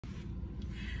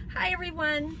Hi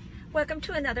everyone, welcome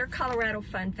to another Colorado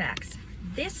Fun Facts.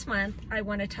 This month I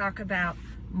want to talk about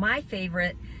my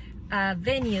favorite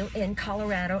venue in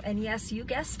Colorado, and yes, you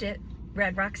guessed it,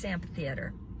 Red Rocks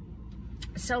Amphitheatre.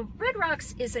 So Red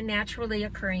Rocks is a naturally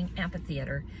occurring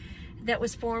amphitheater that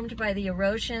was formed by the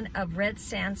erosion of red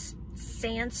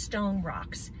sandstone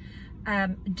rocks.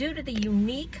 Due to the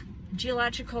unique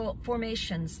geological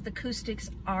formations, the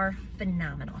acoustics are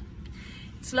phenomenal.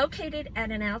 It's located at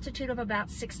an altitude of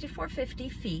about 6,450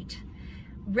 feet.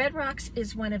 Red Rocks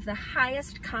is one of the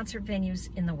highest concert venues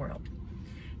in the world.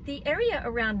 The area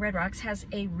around Red Rocks has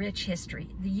a rich history.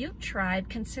 The Ute tribe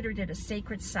considered it a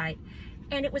sacred site,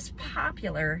 and it was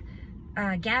popular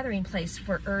gathering place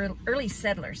for early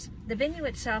settlers. The venue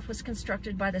itself was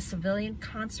constructed by the Civilian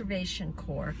Conservation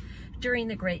Corps during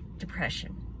the Great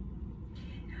Depression.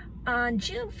 On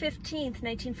June 15,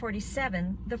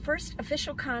 1947, the first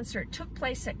official concert took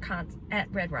place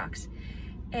at Red Rocks,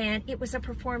 and it was a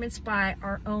performance by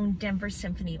our own Denver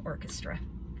Symphony Orchestra.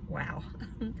 Wow.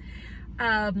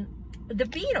 The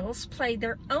Beatles played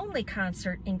their only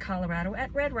concert in Colorado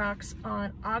at Red Rocks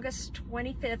on August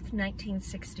 25,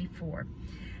 1964.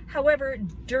 However,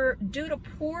 due to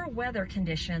poor weather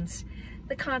conditions,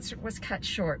 the concert was cut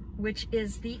short, which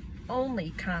is the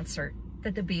only concert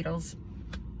that the Beatles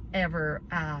ever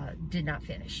did not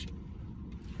finish.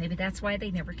 Maybe that's why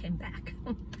they never came back.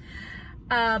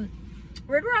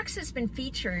 Red Rocks has been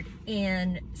featured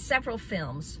in several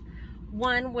films.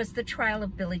 One was The Trial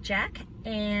of Billy Jack,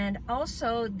 and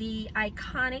also the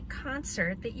iconic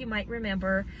concert that you might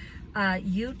remember,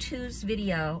 U2's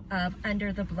video of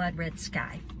Under the Blood Red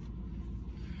Sky.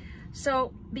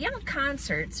 So beyond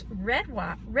concerts, Red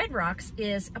Rocks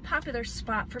is a popular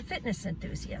spot for fitness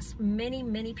enthusiasts.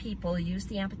 Many people use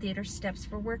the amphitheater steps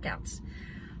for workouts,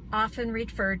 often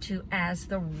referred to as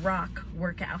the rock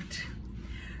workout.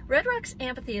 Red Rocks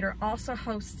Amphitheater also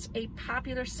hosts a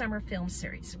popular summer film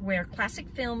series where classic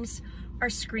films are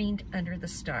screened under the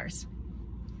stars.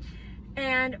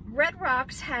 And Red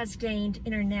Rocks has gained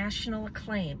international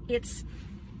acclaim.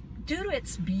 Due to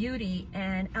its beauty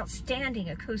and outstanding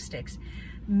acoustics,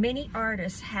 many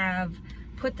artists have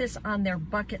put this on their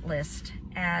bucket list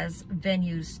as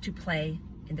venues to play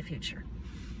in the future.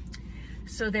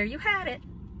 So there you had it.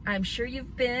 I'm sure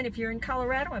you've been, if you're in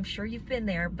Colorado, I'm sure you've been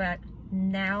there, but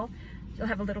now you'll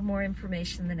have a little more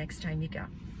information the next time you go.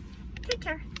 Take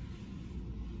care.